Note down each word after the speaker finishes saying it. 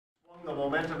the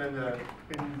momentum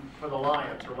for the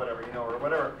Lions or whatever, or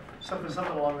whatever, something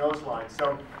along those lines.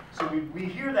 So we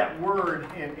hear that word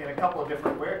in a couple of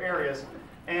different areas.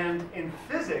 And in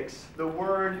physics, the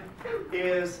word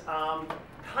is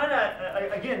kind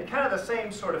of the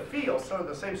same sort of feel, sort of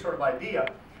the same sort of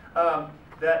idea,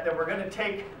 that we're going to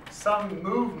take some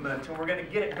movement and we're going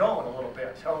to get it going a little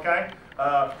bit, okay?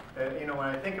 When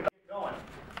I think about it going,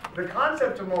 the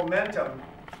concept of momentum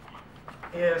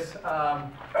is,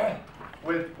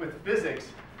 with physics,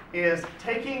 is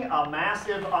taking a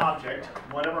massive object,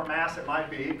 whatever mass it might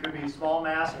be, it could be small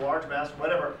mass, large mass,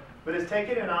 whatever, but it's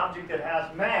taking an object that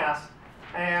has mass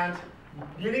and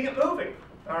getting it moving,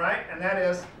 all right? And that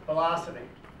is velocity.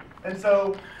 And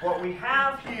so what we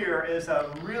have here is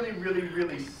a really, really,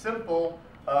 really simple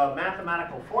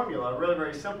mathematical formula, a really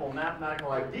very simple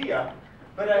mathematical idea,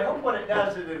 but I hope what it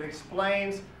does is it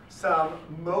explains some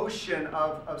motion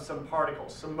of some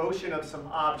particles, some motion of some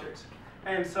objects.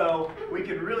 And so we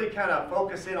can really kind of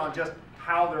focus in on just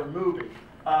how they're moving.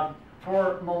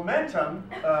 For momentum,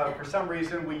 for some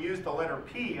reason, we use the letter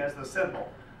P as the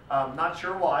symbol. Not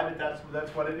sure why, but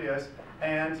that's what it is.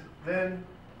 And then,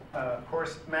 of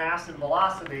course, mass and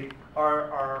velocity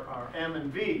are M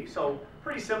and V. So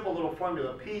pretty simple little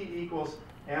formula. P equals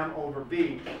M over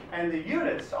V. And the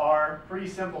units are pretty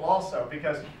simple also,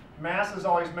 because mass is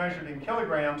always measured in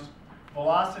kilograms,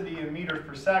 velocity in meters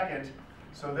per second.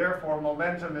 So therefore,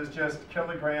 momentum is just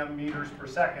kilogram meters per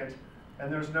second.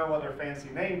 And there's no other fancy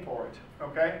name for it,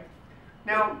 okay?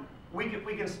 Now, we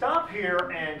can stop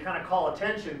here and kind of call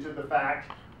attention to the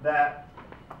fact that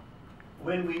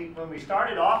when we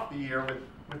started off the year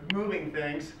with moving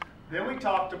things, then we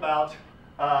talked about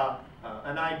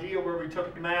an idea where we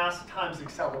took mass times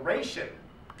acceleration.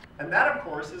 And that, of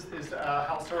course, is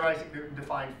how Sir Isaac Newton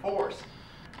defined force.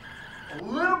 A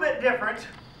little bit different,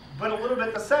 but a little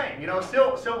bit the same.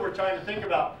 Still we're trying to think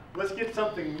about, let's get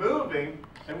something moving,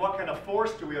 and what kind of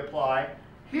force do we apply?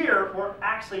 Here, we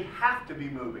actually have to be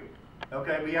moving.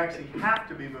 Okay, we actually have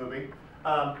to be moving.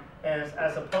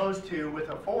 As opposed to with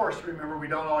a force, remember, we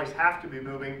don't always have to be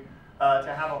moving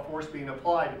to have a force being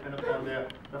applied, depending upon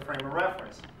the frame of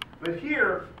reference. But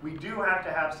here, we do have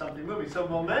to have something moving. So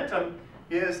momentum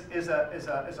is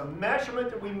a measurement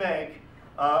that we make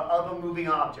of a moving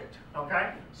object.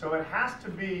 Okay, so it has to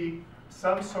be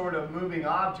some sort of moving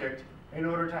object in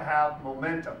order to have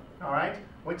momentum. All right.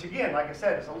 Which again, like I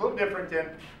said, is a little different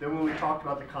than when we talked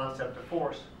about the concept of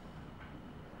force.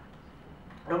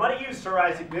 I'm going to use Sir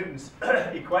Isaac Newton's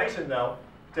equation, though,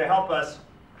 to help us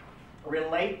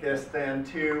relate this then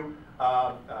to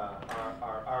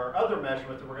our other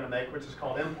measurement that we're going to make, which is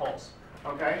called impulse.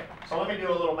 Okay? So let me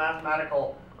do a little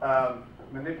mathematical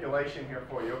manipulation here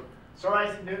for you. Sir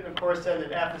Isaac Newton, of course, said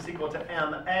that F is equal to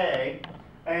ma.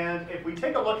 And if we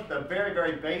take a look at the very,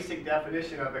 very basic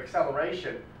definition of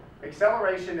acceleration,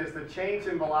 acceleration is the change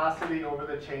in velocity over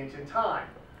the change in time.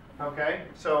 Okay?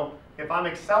 So if I'm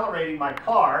accelerating my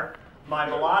car, my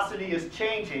velocity is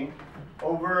changing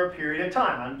over a period of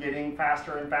time. I'm getting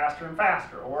faster and faster and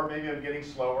faster, or maybe I'm getting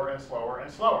slower and slower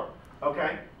and slower.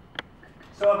 Okay?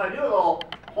 So if I do a little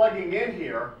plugging in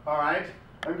here, all right,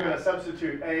 I'm going to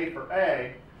substitute A for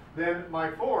A, then my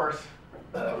force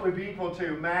would be equal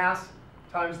to mass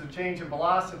times the change in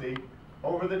velocity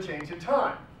over the change in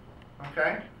time.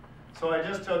 Okay? So I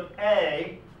just took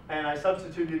A and I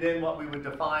substituted in what we would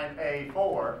define A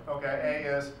for. Okay,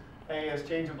 A is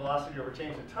change in velocity over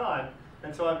change in time.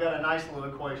 And so I've got a nice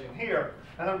little equation here,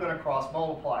 and I'm going to cross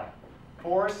multiply.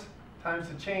 Force times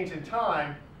the change in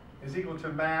time is equal to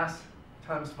mass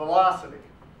times velocity.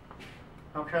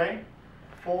 Okay?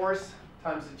 Force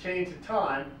times the change in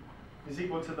time is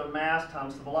equal to the mass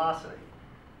times the velocity.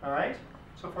 All right?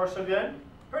 So far so good?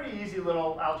 Pretty easy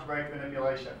little algebraic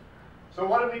manipulation. So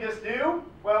what did we just do?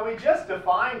 Well, we just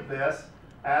defined this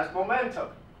as momentum.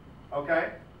 Okay?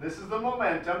 This is the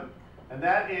momentum, and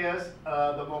that is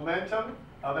the momentum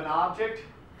of an object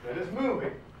that is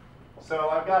moving. So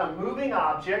I've got a moving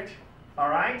object, all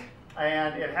right?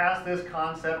 And it has this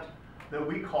concept that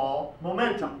we call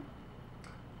momentum.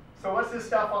 So what's this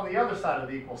stuff on the other side of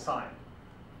the equal sign?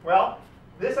 Well,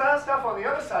 this other stuff on the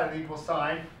other side of the equal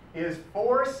sign is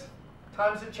force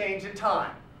times the change in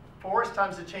time. Force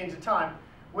times the change in time,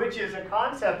 which is a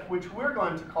concept which we're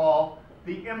going to call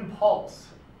the impulse.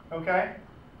 Okay?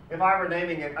 If I were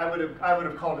naming it, I would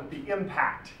have called it the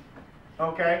impact.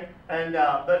 Okay? And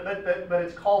but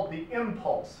it's called the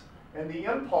impulse. And the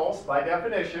impulse, by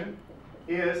definition,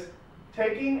 is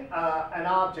taking an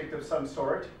object of some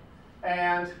sort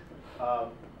and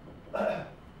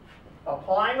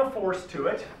applying a force to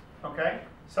it. Okay?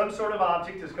 Some sort of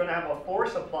object is going to have a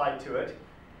force applied to it,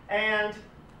 and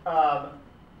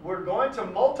we're going to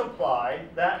multiply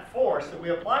that force that we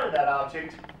apply to that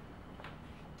object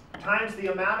times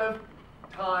the amount of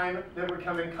time that we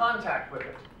come in contact with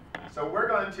it. So we're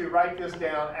going to write this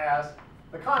down as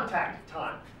the contact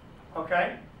time.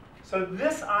 Okay? So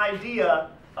this idea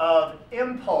of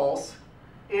impulse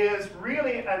is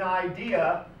really an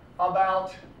idea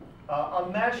about a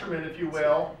measurement, if you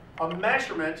will, a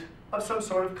measurement of some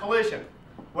sort of collision.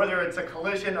 Whether it's a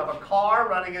collision of a car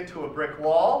running into a brick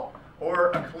wall,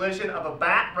 or a collision of a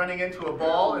bat running into a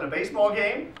ball in a baseball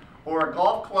game, or a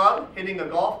golf club hitting a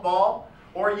golf ball,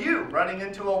 or you running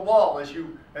into a wall as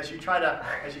you try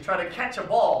to catch a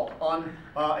ball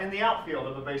in the outfield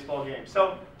of a baseball game.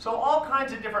 So all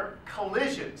kinds of different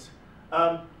collisions.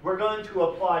 We're going to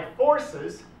apply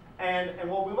forces, and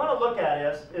what we want to look at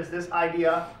is this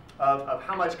idea of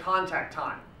how much contact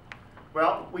time.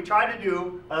 Well, we tried to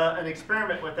do an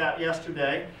experiment with that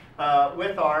yesterday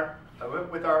with our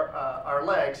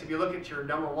legs. If you look at your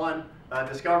number one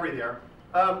discovery there,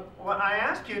 when I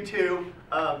asked you to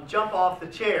jump off the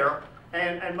chair,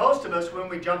 and most of us, when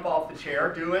we jump off the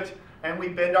chair, do it and we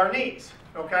bend our knees,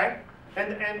 okay?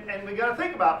 And we got to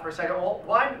think about it for a second. Well,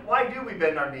 why do we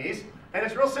bend our knees? And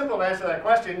it's real simple to answer that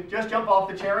question. Just jump off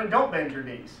the chair and don't bend your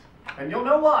knees, and you'll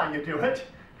know why you do it,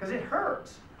 because it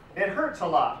hurts. It hurts a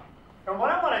lot. And what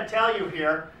I want to tell you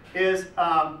here is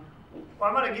I'm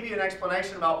going to give you an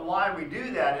explanation about why we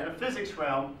do that in a physics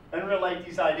realm and relate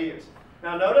these ideas.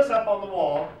 Now notice up on the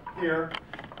wall here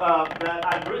that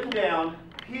I've written down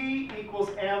P equals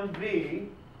mv,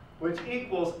 which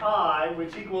equals I,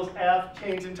 which equals F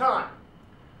change in time.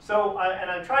 So, and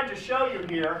I tried to show you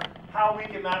here how we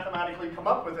can mathematically come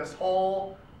up with this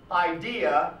whole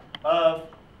idea of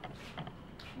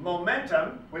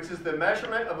momentum, which is the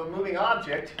measurement of a moving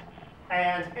object,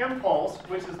 and impulse,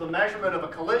 which is the measurement of a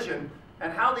collision,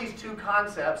 and how these two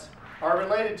concepts are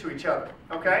related to each other.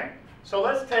 Okay? So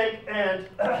let's take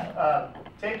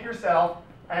yourself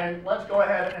and let's go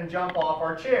ahead and jump off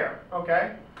our chair.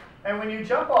 Okay? And when you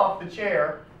jump off the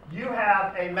chair, you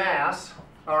have a mass,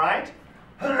 all right?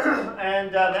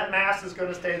 And that mass is going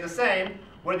to stay the same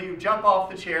whether you jump off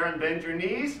the chair and bend your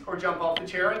knees or jump off the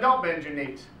chair and don't bend your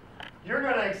knees. You're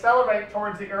going to accelerate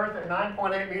towards the Earth at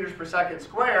 9.8 meters per second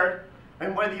squared,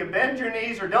 and whether you bend your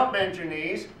knees or don't bend your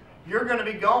knees, you're going to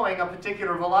be going a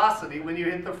particular velocity when you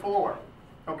hit the floor.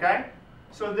 Okay?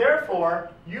 So therefore,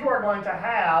 you are going to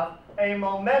have a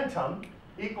momentum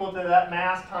equal to that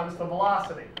mass times the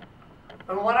velocity.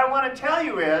 And what I want to tell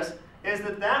you is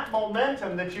that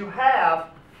momentum that you have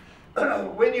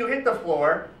when you hit the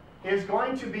floor is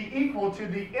going to be equal to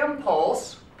the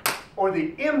impulse, or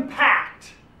the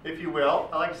impact, if you will.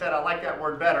 Like I said, I like that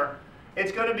word better.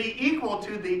 It's going to be equal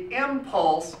to the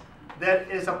impulse that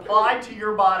is applied to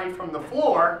your body from the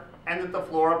floor, and that the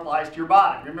floor applies to your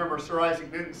body. Remember, Sir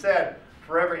Isaac Newton said,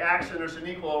 for every action there's an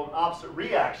equal and opposite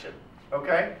reaction.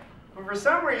 Okay? But for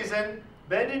some reason,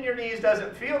 bending your knees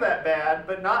doesn't feel that bad,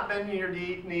 but not bending your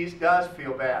knees does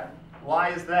feel bad. Why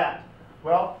is that?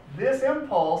 Well, this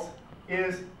impulse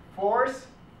is force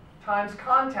times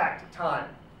contact time.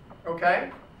 Okay?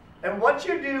 And what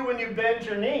you do when you bend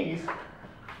your knees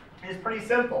is pretty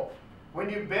simple. When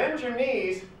you bend your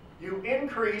knees, you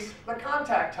increase the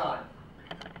contact time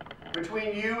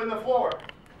between you and the floor.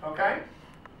 Okay?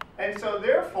 And so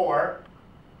therefore,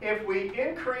 if we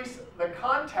increase the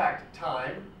contact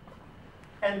time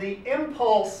and the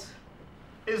impulse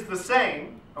is the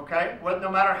same, okay? Well,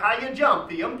 no matter how you jump,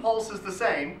 the impulse is the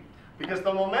same because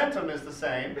the momentum is the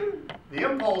same. The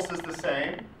impulse is the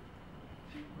same.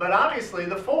 But obviously,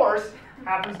 the force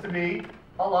happens to be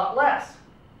a lot less.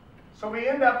 So we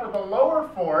end up with a lower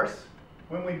force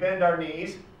when we bend our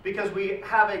knees because we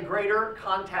have a greater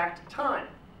contact time.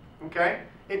 Okay?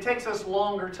 It takes us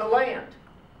longer to land.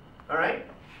 All right?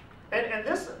 And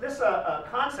this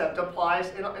concept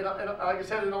applies, like I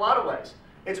said, in a lot of ways.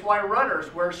 It's why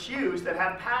runners wear shoes that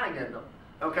have padding in them.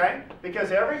 Okay?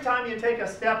 Because every time you take a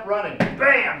step running,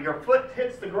 bam, your foot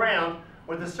hits the ground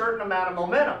with a certain amount of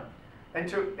momentum. And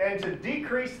to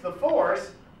decrease the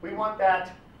force, we want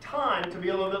that time to be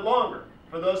a little bit longer.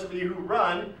 For those of you who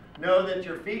run, know that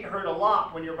your feet hurt a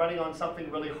lot when you're running on something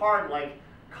really hard like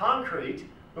concrete.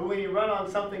 But when you run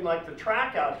on something like the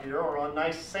track out here, or on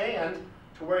nice sand,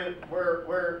 to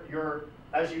where you're,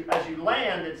 as you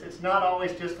land, it's not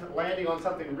always just landing on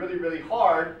something really, really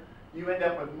hard. You end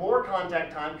up with more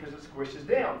contact time because it squishes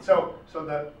down. So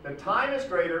the time is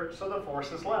greater, so the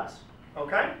force is less.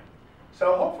 Okay?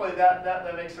 So hopefully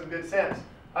that makes some good sense.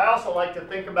 I also like to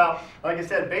think about, like I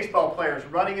said, baseball players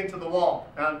running into the wall.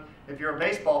 If you're a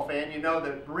baseball fan, you know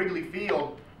that Wrigley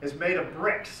Field is made of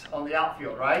bricks on the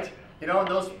outfield, right? You know,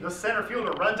 and the center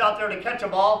fielder runs out there to catch a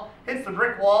ball, hits the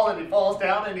brick wall, and he falls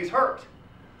down and he's hurt.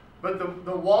 But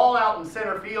the wall out in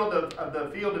center field of the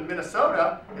field in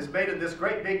Minnesota is made of this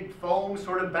great big foam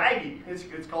sort of baggie.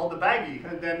 It's called the baggie.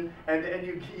 And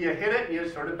you hit it and you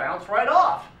sort of bounce right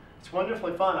off. It's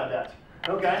wonderfully fun, I bet.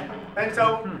 Okay? And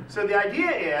so the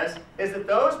idea is that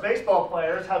those baseball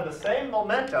players have the same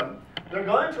momentum. They're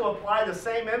going to apply the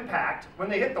same impact when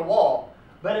they hit the wall.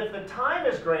 But if the time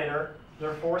is greater,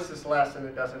 their force is less and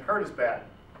it doesn't hurt as bad.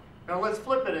 Now let's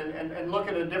flip it and look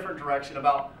at a different direction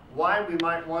about why we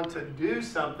might want to do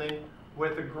something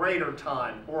with a greater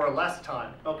time or a less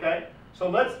time, okay? So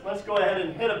let's go ahead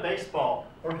and hit a baseball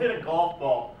or hit a golf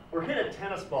ball or hit a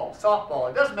tennis ball, softball.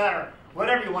 It doesn't matter,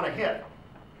 whatever you want to hit.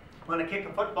 Want to kick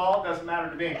a football, it doesn't matter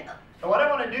to me. And what I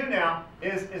want to do now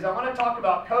is I want to talk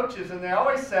about coaches, and they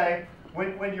always say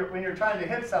when you're trying to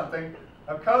hit something,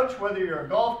 a coach, whether you're a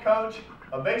golf coach,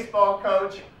 a baseball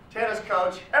coach, tennis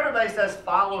coach, everybody says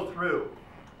follow through.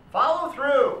 Follow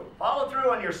through. Follow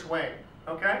through on your swing,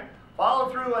 okay? Follow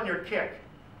through on your kick.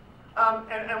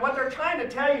 And what they're trying to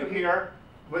tell you here,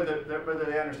 whether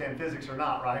they understand physics or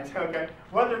not, right? Okay.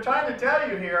 What they're trying to tell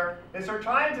you here is they're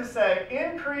trying to say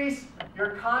increase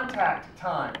your contact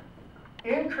time.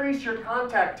 Increase your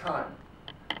contact time.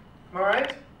 All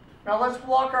right? Now let's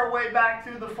walk our way back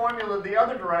through the formula the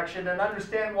other direction and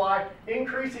understand why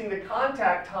increasing the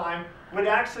contact time would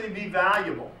actually be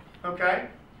valuable. Okay?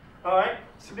 All right?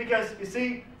 So because, you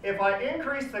see, if I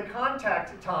increase the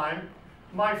contact time,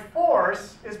 my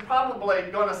force is probably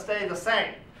going to stay the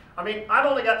same. I mean, I've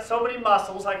only got so many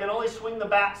muscles. I can only swing the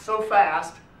bat so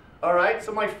fast. All right?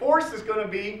 So my force is going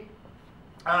to be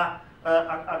a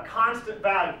constant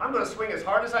value. I'm going to swing as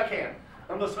hard as I can.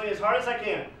 I'm going to swing as hard as I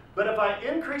can. But if I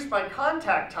increase my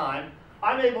contact time,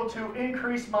 I'm able to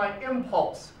increase my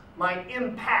impulse, my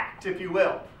impact, if you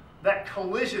will, that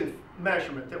collision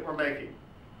measurement that we're making.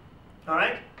 All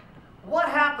right? What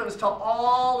happens to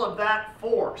all of that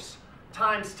force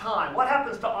times time? What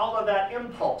happens to all of that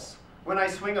impulse when I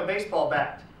swing a baseball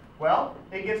bat? Well,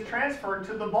 it gets transferred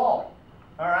to the ball.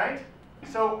 All right?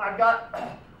 So I've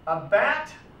got a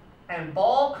bat and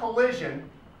ball collision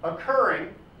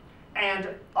occurring, and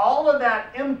all of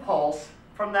that impulse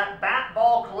from that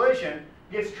bat-ball collision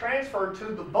gets transferred to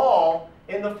the ball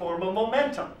in the form of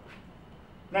momentum.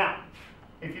 Now,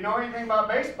 if you know anything about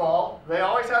baseball, they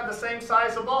always have the same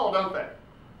size of ball, don't they?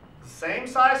 The same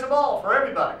size of ball for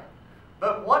everybody.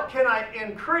 But what can I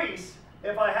increase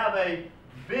if I have a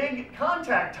big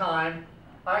contact time?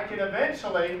 I can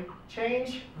eventually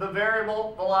change the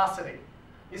variable velocity.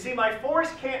 You see, my force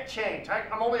can't change.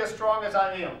 I'm only as strong as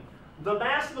I am. The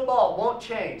mass of the ball won't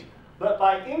change. But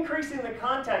by increasing the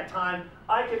contact time,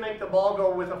 I can make the ball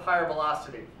go with a higher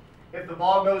velocity. If the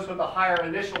ball goes with a higher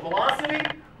initial velocity,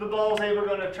 the ball is able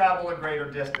to travel a greater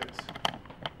distance.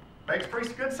 Makes pretty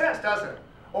good sense, doesn't it?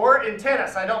 Or in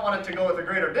tennis, I don't want it to go with a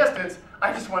greater distance.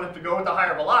 I just want it to go with a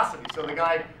higher velocity. So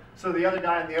the other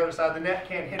guy on the other side of the net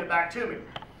can't hit it back to me.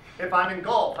 If I'm in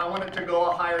golf, I want it to go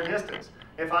a higher distance.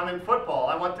 If I'm in football,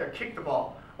 I want to kick the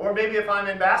ball. Or maybe if I'm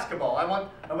in basketball, I want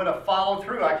to follow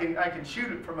through. I can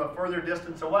shoot it from a further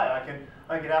distance away.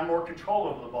 I can have more control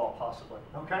over the ball, possibly.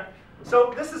 Okay.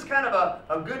 So this is kind of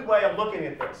a good way of looking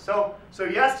at this. So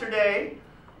yesterday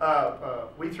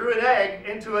we threw an egg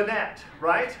into a net,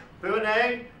 right? Threw an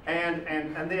egg,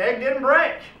 and the egg didn't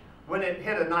break when it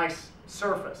hit a nice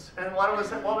surface. And what was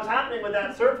happening with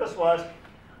that surface was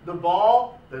the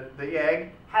ball, the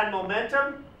egg, had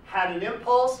momentum, had an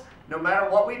impulse. No matter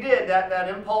what we did, that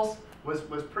impulse was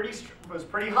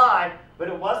pretty high, but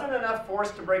it wasn't enough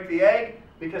force to break the egg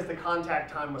because the contact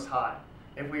time was high.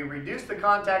 If we reduce the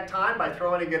contact time by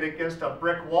throwing it against a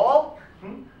brick wall,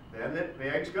 then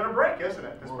the egg's going to break, isn't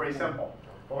it? It's pretty simple.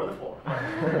 Or the floor.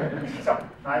 So,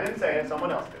 I didn't say it,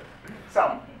 someone else did.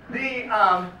 So,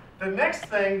 the next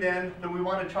thing then that we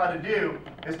want to try to do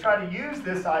is try to use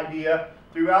this idea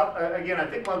throughout, again, I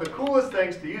think one of the coolest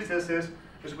things to use this is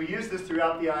we use this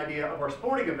throughout the idea of our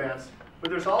sporting events, but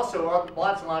there's also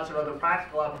lots and lots of other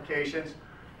practical applications.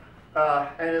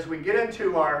 And as we get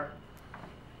into our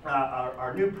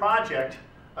new project,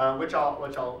 which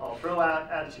I'll throw out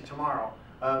at you tomorrow,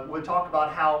 we'll talk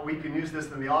about how we can use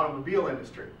this in the automobile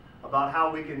industry, about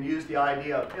how we can use the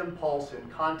idea of impulse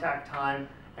and contact time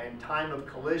and time of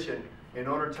collision in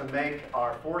order to make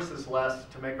our forces less,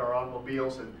 to make our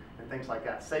automobiles and things like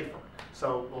that safer.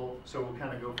 So we'll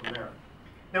kind of go from there.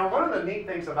 Now, one of the neat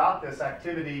things about this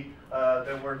activity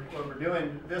that we're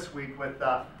doing this week with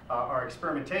our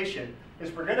experimentation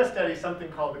is we're going to study something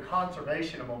called the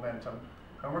conservation of momentum.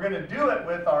 And we're going to do it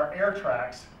with our air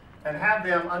tracks. and have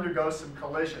them undergo some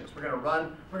collisions. We're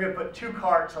going to put two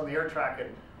carts on the air track and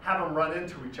have them run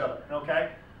into each other, okay?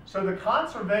 So the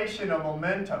conservation of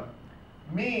momentum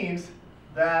means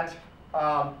that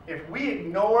if we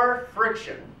ignore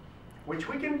friction, which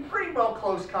we can pretty well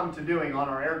close come to doing on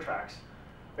our air tracks,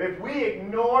 if we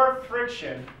ignore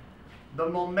friction, the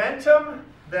momentum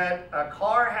that a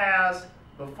car has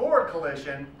before a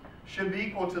collision should be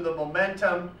equal to the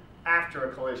momentum after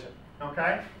a collision,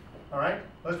 okay? All right,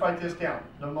 let's write this down.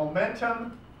 The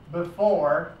momentum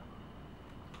before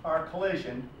our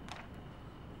collision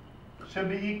should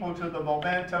be equal to the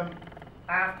momentum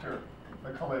after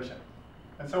the collision.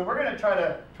 And so we're going to try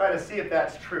to see if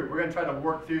that's true. We're going to try to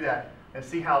work through that and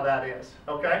see how that is,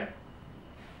 okay?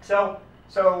 So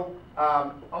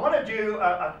I want to do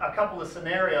a couple of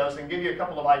scenarios and give you a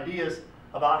couple of ideas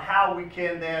about how we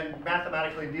can then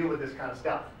mathematically deal with this kind of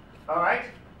stuff. All right?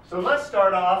 So let's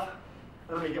start off.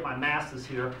 Let me get my masses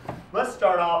here. Let's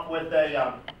start off with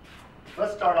a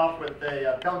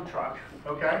dump truck.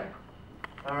 Okay?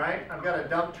 All right? I've got a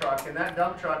dump truck, and that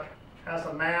dump truck has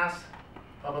a mass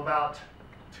of about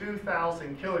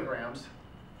 2,000 kilograms.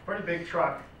 Pretty big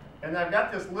truck. And I've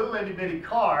got this little itty bitty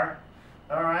car.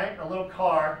 All right? A little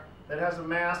car that has a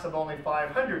mass of only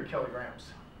 500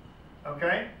 kilograms.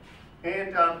 Okay?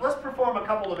 And let's perform a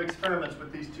couple of experiments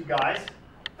with these two guys.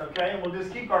 Okay? And we'll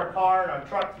just keep our car and our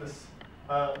truck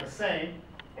the same.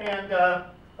 And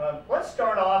let's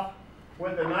start off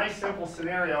with a nice simple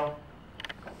scenario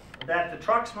that the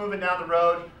truck's moving down the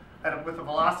road with a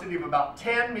velocity of about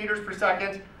 10 meters per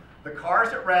second. The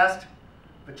car's at rest.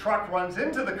 The truck runs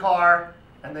into the car,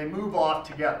 and they move off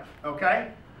together.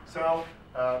 Okay? So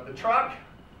the truck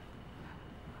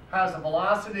has a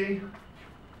velocity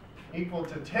equal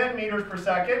to 10 meters per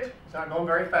second. It's not going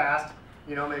very fast.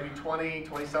 You know, maybe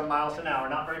 20-some miles an hour.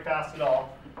 Not very fast at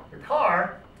all. The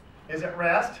car is at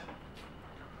rest.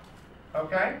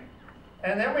 Okay?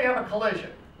 And then we have a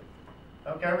collision.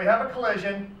 Okay, we have a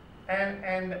collision,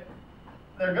 and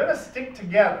they're going to stick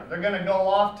together. They're going to go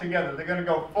off together. They're going to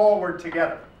go forward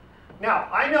together. Now,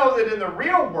 I know that in the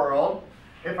real world,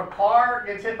 if a car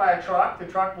gets hit by a truck, the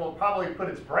truck will probably put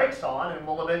its brakes on and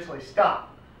will eventually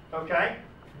stop. Okay?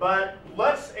 But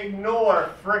let's ignore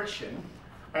friction,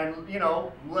 and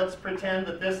let's pretend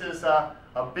that this is a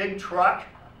big truck,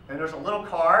 and there's a little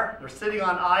car. They're sitting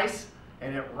on ice,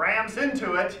 and it rams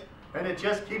into it, and it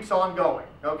just keeps on going.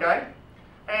 Okay?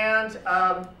 And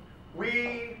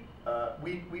we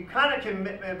kind of can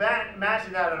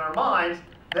imagine that in our minds,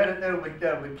 that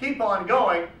it would keep on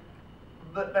going,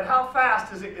 but how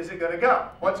fast is it going to go?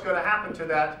 What's going to happen to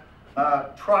that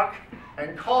truck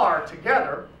and car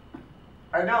together?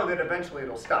 I know that eventually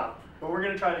it'll stop, but we're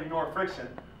going to try to ignore friction.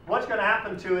 What's going to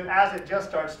happen to it as it just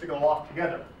starts to go off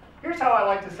together? Here's how I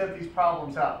like to set these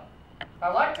problems up. I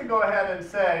like to go ahead and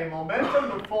say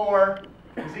momentum before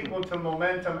is equal to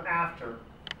momentum after.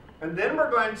 And then we're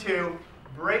going to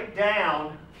break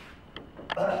down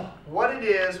what it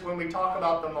is when we talk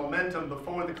about the momentum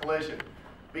before the collision.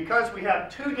 Because we have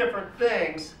two different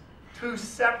things, two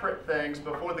separate things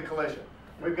before the collision.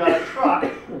 We've got a truck,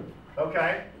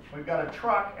 okay? We've got a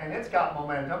truck, and it's got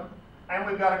momentum, and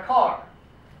we've got a car,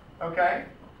 okay?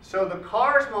 So the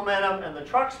car's momentum and the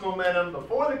truck's momentum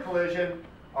before the collision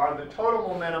are the total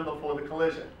momentum before the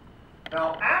collision.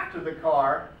 Now, after the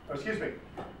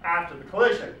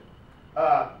collision,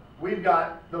 we've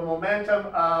got the momentum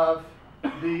of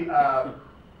the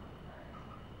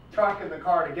truck and the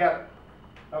car together.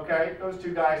 Okay, those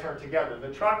two guys are together.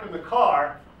 The truck and the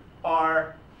car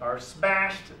are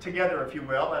smashed together, if you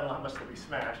will. I don't know how much they'll be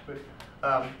smashed, but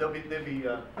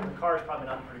the car's probably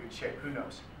not in pretty good shape. Who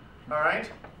knows? All right.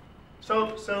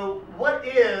 So what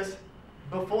is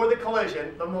before the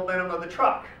collision the momentum of the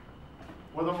truck?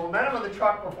 Well, the momentum of the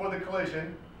truck before the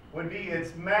collision would be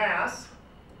its mass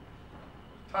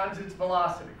times its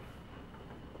velocity.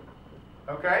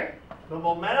 Okay? The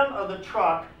momentum of the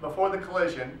truck before the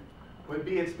collision would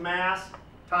be its mass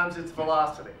times its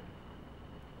velocity.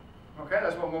 Okay,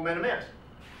 that's what momentum is.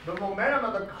 The momentum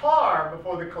of the car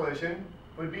before the collision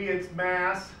would be its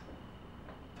mass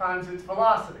times its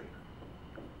velocity.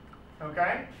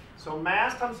 Okay? So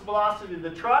mass times velocity of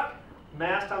the truck,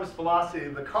 mass times velocity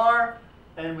of the car,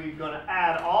 and we're going to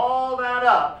add all that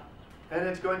up, and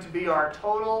it's going to be our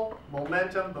total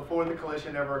momentum before the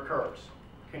collision ever occurs.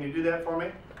 Can you do that for me?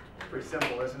 Pretty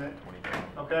simple, isn't it?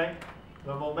 Okay?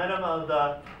 The momentum of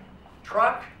the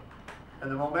truck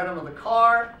and the momentum of the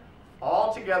car,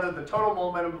 all together, the total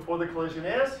momentum before the collision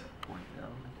is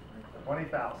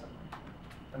 20,000.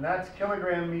 And that's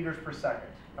kilogram meters per second.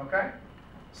 Okay?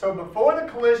 So before the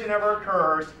collision ever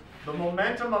occurs, the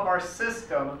momentum of our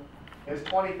system is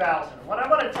 20,000. What I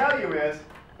want to tell you is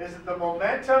that the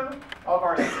momentum of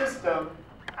our system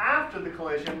after the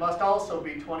collision must also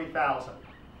be 20,000.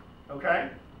 Okay?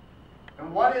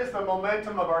 And what is the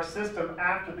momentum of our system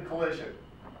after the collision?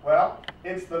 Well,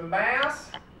 it's the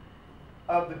mass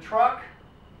of the truck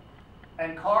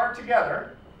and car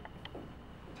together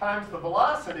times the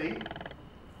velocity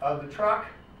of the truck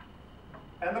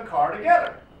and the car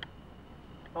together.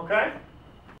 Okay?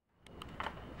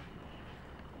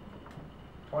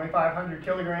 2,500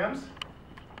 kilograms.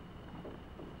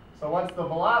 So what's the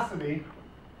velocity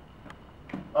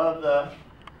of the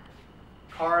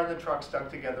car and the truck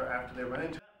stuck together after they run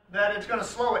into it? That it's going to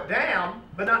slow it down,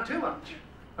 but not too much.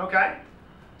 Okay?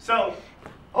 So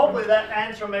hopefully that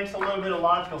answer makes a little bit of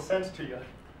logical sense to you.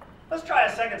 Let's try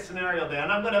a second scenario then.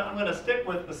 I'm gonna stick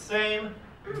with the same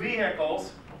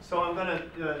vehicles, so I'm gonna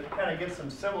kind of get some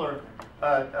similar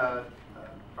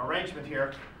arrangement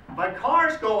here. My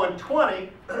car's going 20,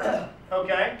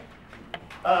 okay,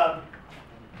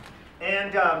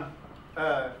 and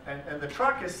the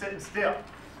truck is sitting still,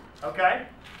 okay.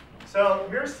 So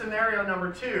here's scenario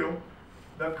number 2.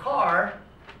 The car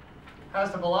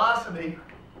has the velocity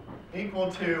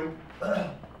equal to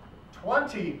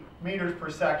 20 meters per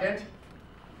second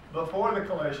before the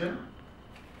collision.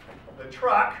 The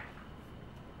truck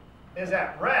is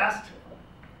at rest,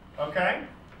 okay?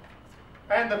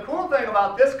 And the cool thing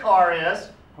about this car is,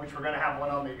 which we're going to have one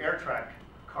on the AirTrack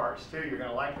cars too, you're going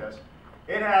to like this,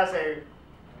 it has a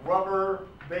rubber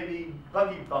baby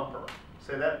buggy bumper.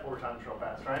 Say that 4 times real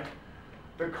fast, right?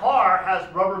 The car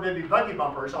has rubber baby buggy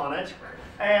bumpers on it,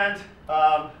 and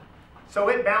so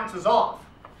it bounces off.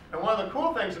 And one of the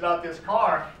cool things about this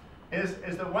car is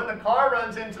that when the car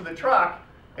runs into the truck,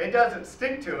 it doesn't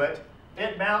stick to it,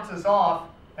 it bounces off,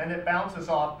 and it bounces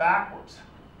off backwards.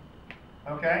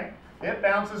 Okay? It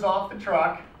bounces off the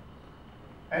truck,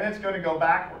 and it's going to go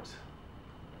backwards.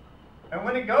 And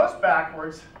when it goes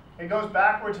backwards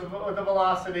with a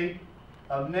velocity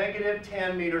of negative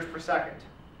 10 meters per second.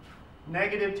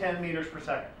 Negative 10 meters per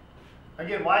second.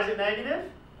 Again, why is it negative?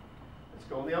 It's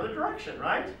going the other direction,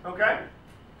 right? Okay?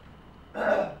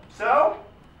 So,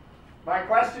 my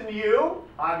question to you,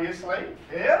 obviously,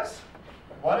 is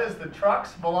what is the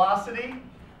truck's velocity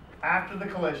after the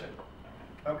collision?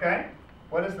 Okay?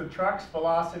 What is the truck's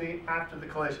velocity after the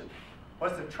collision?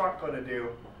 What's the truck going to do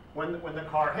when the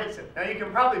car hits it? Now, you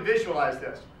can probably visualize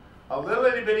this. A little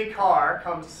itty bitty car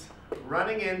comes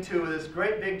running into this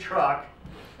great big truck,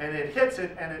 and it hits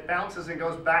it, and it bounces and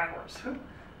goes backwards.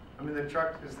 I mean, is the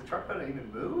truck going to even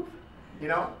move? You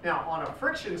know, now on a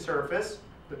friction surface,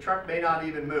 the truck may not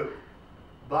even move.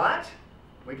 But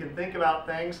we can think about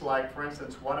things like, for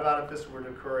instance, what about if this were to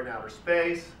occur in outer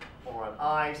space or on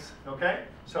ice? Okay?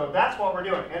 So that's what we're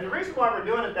doing. And the reason why we're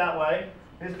doing it that way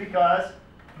is because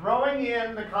throwing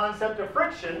in the concept of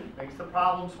friction makes the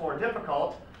problems more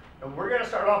difficult. And we're going to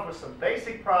start off with some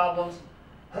basic problems,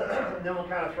 and then we'll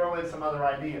kind of throw in some other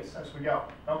ideas as we go.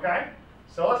 Okay?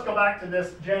 So let's go back to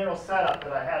this general setup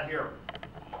that I had here.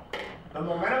 The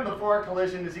momentum before a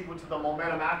collision is equal to the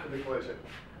momentum after the collision.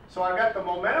 So I've got the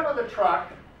momentum of the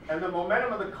truck and the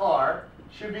momentum of the car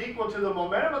should be equal to the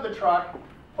momentum of the truck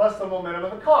plus the momentum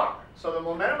of the car. So the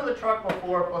momentum of the truck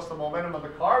before plus the momentum of the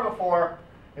car before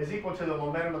is equal to the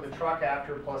momentum of the truck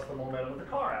after plus the momentum of the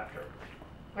car after.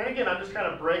 And again, I'm just kind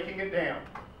of breaking it down,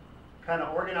 kind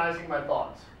of organizing my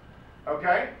thoughts.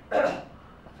 Okay?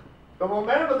 The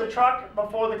momentum of the truck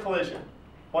before the collision,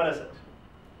 what is it?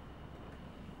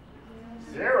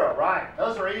 0, right.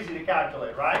 Those are easy to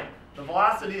calculate, right? The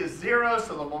velocity is 0,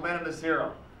 so the momentum is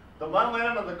 0. The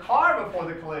momentum of the car before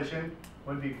the collision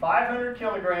would be 500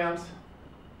 kilograms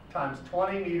times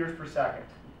 20 meters per second.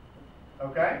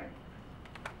 Okay?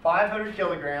 500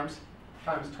 kilograms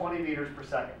times 20 meters per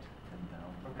second.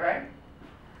 10,000.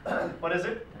 Okay? What is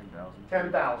it? 10,000.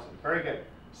 10,000. Very good.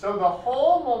 So the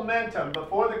whole momentum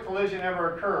before the collision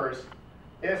ever occurs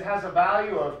has a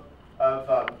value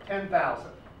of 10,000.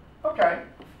 Okay,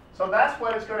 so that's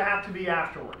what it's going to have to be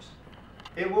afterwards.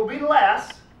 It will be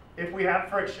less if we have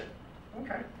friction.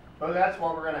 Okay, so that's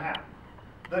what we're going to have.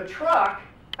 The truck,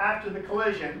 after the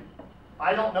collision,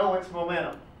 I don't know its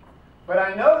momentum. But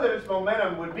I know that its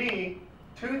momentum would be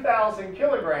 2,000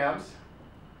 kilograms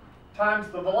times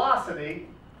the velocity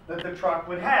that the truck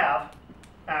would have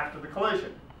after the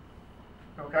collision.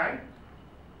 Okay?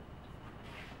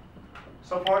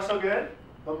 So far, so good?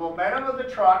 The momentum of the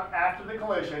truck after the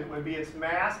collision would be its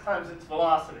mass times its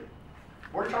velocity.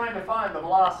 We're trying to find the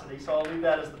velocity, so I'll leave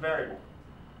that as the variable.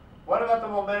 What about the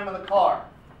momentum of the car?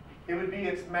 It would be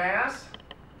its mass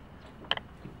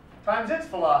times its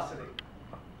velocity.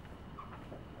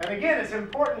 And again, it's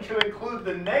important to include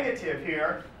the negative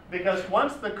here, because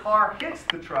once the car hits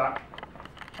the truck,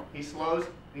 he slows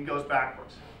and he goes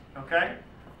backwards. Okay?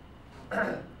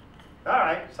 All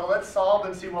right, so let's solve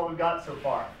and see what we've got so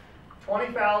far.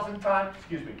 20,000 times,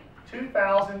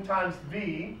 2,000 times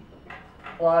v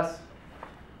plus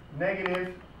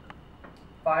negative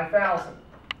 5,000.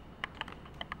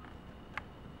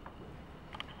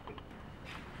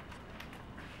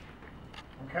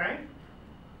 Okay?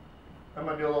 I'm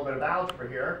going to do a little bit of algebra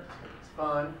here. It's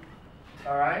fun.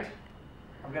 All right?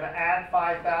 I'm going to add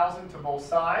 5,000 to both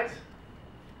sides.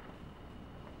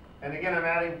 And again, I'm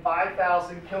adding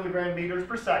 5,000 kilogram meters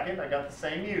per second. I got the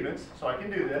same units, so I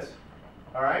can do this.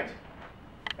 All right?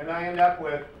 And I end up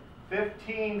with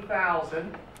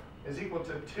 15,000 is equal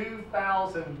to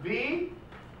 2,000 V.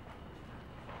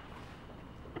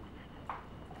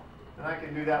 And I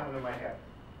can do that one in my head.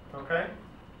 Okay?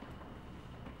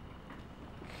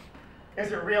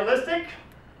 Is it realistic?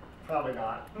 Probably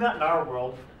not. Not in our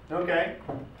world. Okay?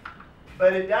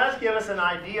 But it does give us an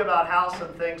idea about how some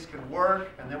things can work,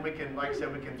 and then we can, like I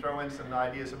said, we can throw in some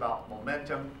ideas about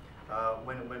momentum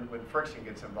when friction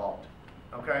gets involved.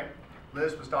 Okay?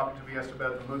 Liz was talking to me yesterday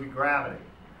about the movie Gravity.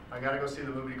 I got to go see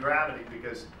the movie Gravity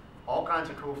because all kinds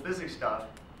of cool physics stuff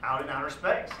out in outer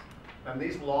space. And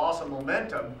these laws of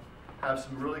momentum have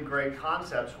some really great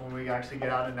concepts when we actually get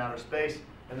out in outer space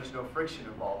and there's no friction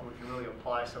involved. We can really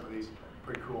apply some of these.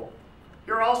 Pretty cool.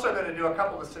 You're also going to do a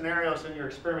couple of scenarios in your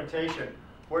experimentation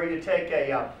where you take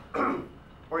a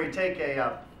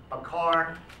a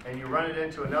car and you run it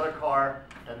into another car,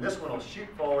 and this one will shoot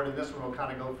forward and this one will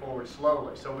kind of go forward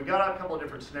slowly. So we got a couple of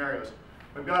different scenarios.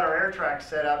 We've got our air track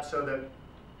set up so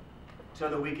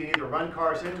that we can either run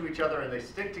cars into each other and they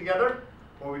stick together,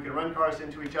 or we can run cars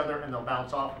into each other and they'll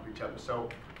bounce off of each other. So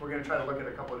we're going to try to look at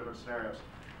a couple of different scenarios.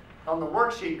 On the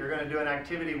worksheet, you're going to do an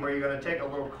activity where you're going to take a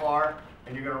little car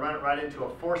and you're going to run it right into a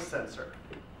force sensor.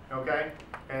 Okay?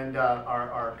 And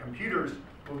our computers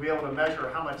will be able to measure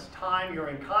how much time you're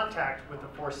in contact with the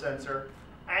force sensor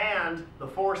and the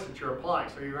force that you're applying.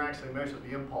 So you're actually measure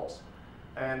the impulse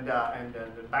and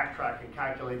backtrack and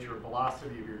calculate your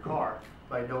velocity of your car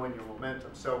by knowing your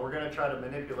momentum. So we're going to try to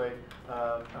manipulate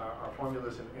our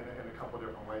formulas in a couple of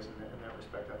different ways in that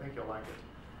respect. I think you'll like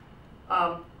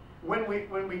it.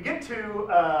 When we get to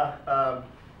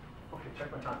okay,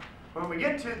 check my time. When we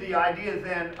get to the idea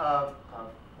then of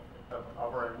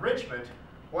our enrichment,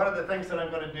 one of the things that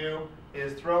I'm going to do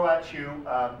is throw at you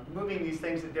moving these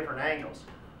things at different angles.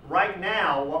 Right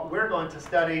now, what we're going to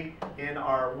study in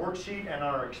our worksheet and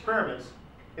our experiments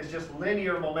is just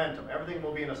linear momentum. Everything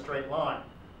will be in a straight line.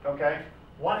 Okay?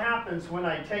 What happens when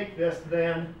I take this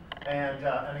then, and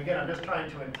again, I'm just trying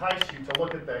to entice you to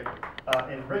look at the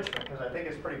enrichment because I think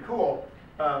it's pretty cool.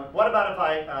 What about if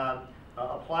I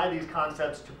apply these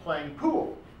concepts to playing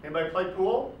pool? Anybody play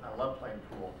pool? I love playing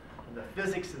pool. And the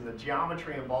physics and the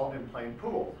geometry involved in playing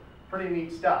pool. Pretty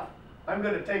neat stuff. I'm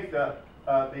going to take the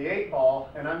 8 ball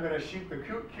and I'm going to shoot the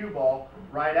cue ball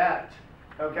right at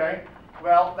it. Okay?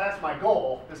 Well, that's my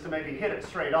goal, is to maybe hit it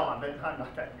straight on, but I'm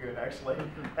not that good actually.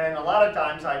 And a lot of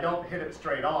times I don't hit it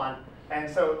straight on. And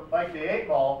so, like the 8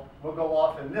 ball, will go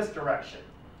off in this direction.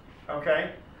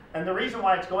 Okay? And the reason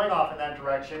why it's going off in that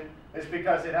direction is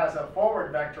because it has a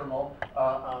forward vector,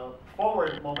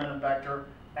 forward momentum vector,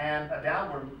 and a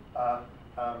downward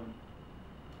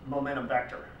momentum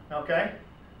vector. Okay?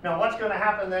 Now, what's going to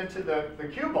happen then to the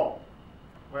cue ball?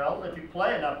 Well, if you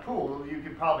play enough pool, you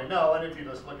could probably know, and if you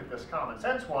just look at this common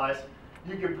sense-wise,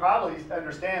 you could probably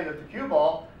understand that the cue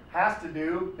ball has to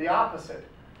do the opposite.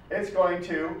 It's going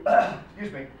to,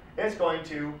 excuse me, it's going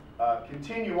to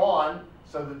continue on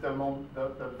so that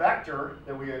the vector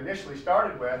that we initially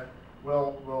started with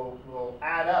will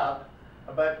add up,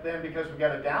 but then because we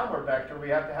got a downward vector, we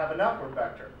have to have an upward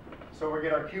vector. So we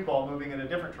get our cue ball moving in a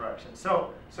different direction.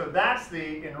 So that's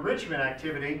the enrichment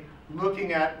activity,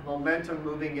 looking at momentum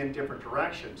moving in different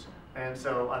directions. And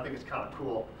so I think it's kind of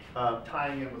cool,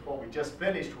 tying in with what we just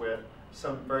finished with,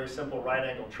 some very simple right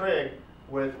angle trig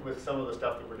with some of the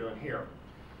stuff that we're doing here.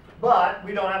 But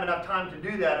we don't have enough time to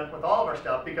do that with all of our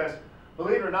stuff because,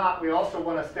 believe it or not, we also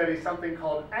want to study something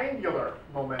called angular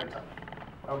momentum.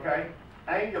 Okay?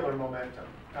 Angular momentum.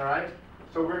 All right?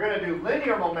 So we're going to do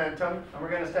linear momentum, and we're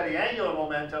going to study angular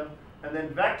momentum, and then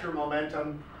vector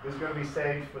momentum is going to be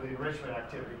saved for the enrichment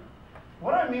activity.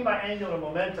 What I mean by angular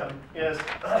momentum is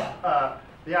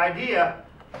the idea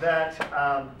that,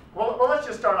 well, let's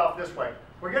just start off this way.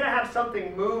 We're going to have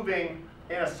something moving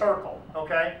in a circle,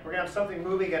 okay? We're going to have something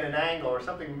moving at an angle or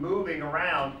something moving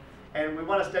around, and we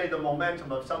want to study the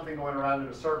momentum of something going around in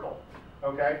a circle,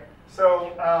 okay?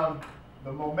 So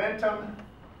the momentum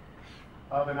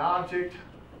of an object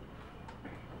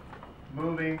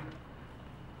moving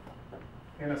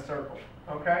in a circle,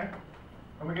 okay?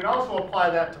 And we can also apply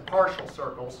that to partial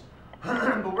circles,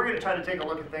 but we're going to try to take a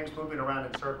look at things moving around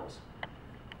in circles.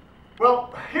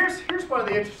 Well, here's one of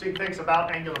the interesting things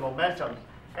about angular momentum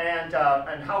and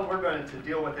how we're going to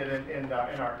deal with it in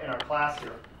our class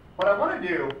here. What I want to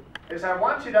do is I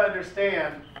want you to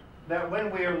understand that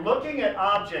when we are looking at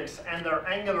objects and their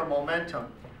angular momentum,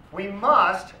 we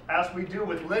must, as we do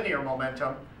with linear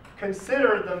momentum,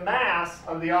 consider the mass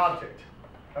of the object.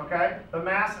 Okay? The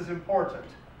mass is important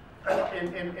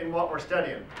in what we're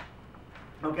studying.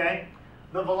 Okay?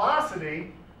 The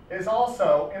velocity is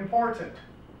also important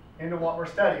into what we're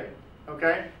studying.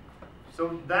 Okay?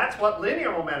 So that's what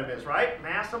linear momentum is, right?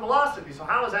 Mass and velocity. So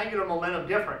how is angular momentum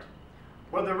different?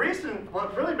 Well,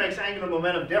 what really makes angular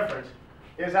momentum different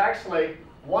is actually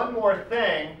one more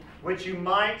thing which you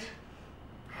might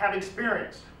have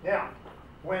experienced. Now,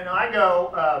 when I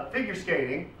go figure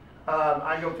skating,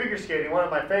 one of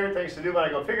my favorite things to do when I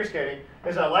go figure skating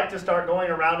is I like to start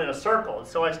going around in a circle. And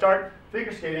so I start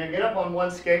figure skating, I get up on one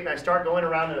skate and I start going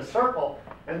around in a circle,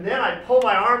 and then I pull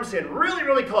my arms in really,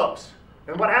 really close.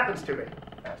 And what happens to me?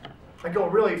 I go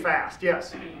really fast,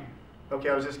 yes. Okay,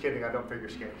 I was just kidding, I don't figure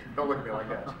skate. Don't look at me like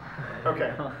that.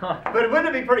 Okay. But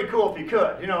wouldn't it be pretty cool if you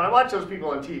could? You know, I watch those people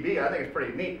on TV, I think it's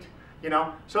pretty neat. You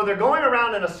know, so they're going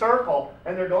around in a circle,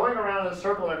 and they're going around in a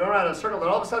circle, and they're going around in a circle, and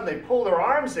all of a sudden they pull their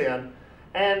arms in,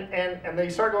 and they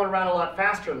start going around a lot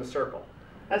faster in the circle.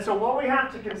 And so what we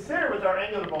have to consider with our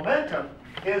angular momentum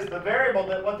is the variable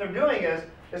that what they're doing is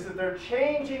that they're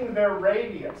changing their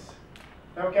radius.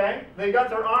 Okay? They've got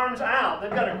their arms out. They've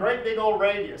got a great big old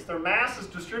radius. Their mass is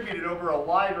distributed over a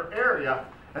wider area,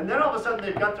 and then all of a sudden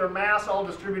they've got their mass all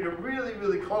distributed really,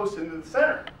 really close into the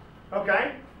center.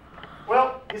 Okay?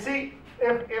 Well, you see,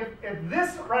 if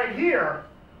this right here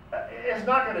is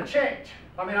not going to change,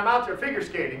 I mean, I'm out there figure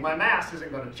skating, my mass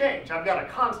isn't going to change. I've got a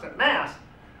constant mass.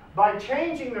 By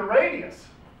changing the radius,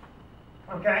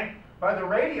 okay, by the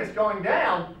radius going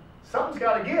down, something's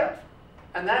got to give.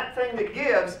 And that thing that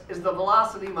gives is the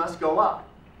velocity must go up.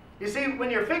 You see, when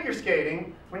you're figure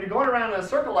skating, when you're going around in a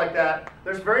circle like that,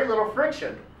 there's very little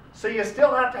friction. So you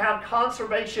still have to have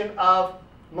conservation of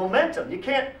momentum. You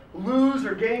can't lose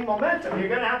or gain momentum. You're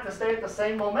going to have to stay at the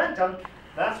same momentum.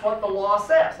 That's what the law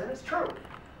says, and it's true.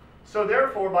 So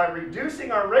therefore, by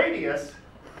reducing our radius,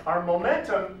 our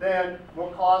momentum then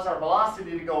will cause our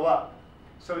velocity to go up.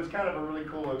 So it's kind of a really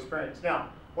cool experience. Now,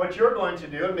 what you're going to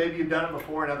do, and maybe you've done it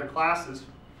before in other classes,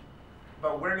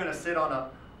 but we're going to sit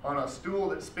on a stool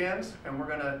that spins, and we're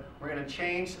going to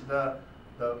change the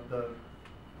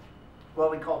what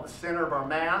we call the center of our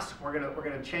mass. We're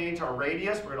going to change our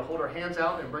radius. We're going to hold our hands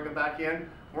out and bring them back in.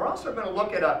 We're also going to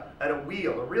look at a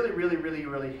wheel, a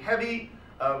really heavy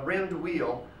rimmed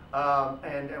wheel,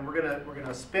 and we're going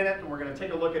to spin it, and we're going to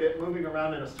take a look at it moving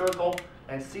around in a circle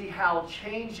and see how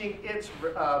changing its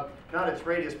not its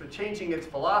radius, but changing its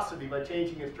velocity by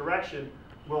changing its direction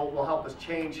will help us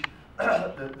change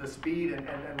the speed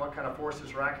and what kind of force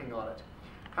is acting on it.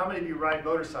 How many of you ride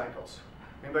motorcycles?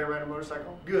 Anybody ride a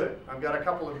motorcycle? Good. I've got a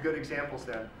couple of good examples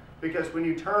then. Because when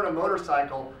you turn a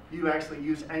motorcycle, you actually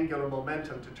use angular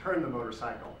momentum to turn the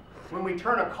motorcycle. When we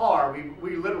turn a car,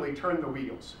 we literally turn the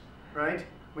wheels, right?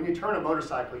 When you turn a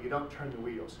motorcycle, you don't turn the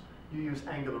wheels. You use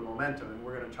angular momentum, and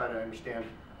we're going to try to understand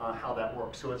how that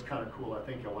works. So it's kind of cool. I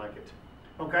think you'll like it.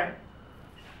 Okay?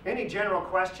 Any general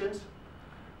questions?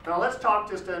 Now let's talk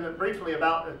just briefly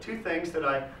about two things that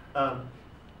I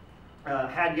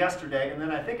had yesterday, and then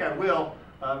I think I will.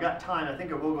 I've got time. I think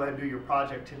I will go ahead and do your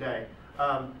project today.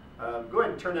 Go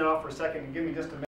ahead and turn that off for a second and give me just a minute.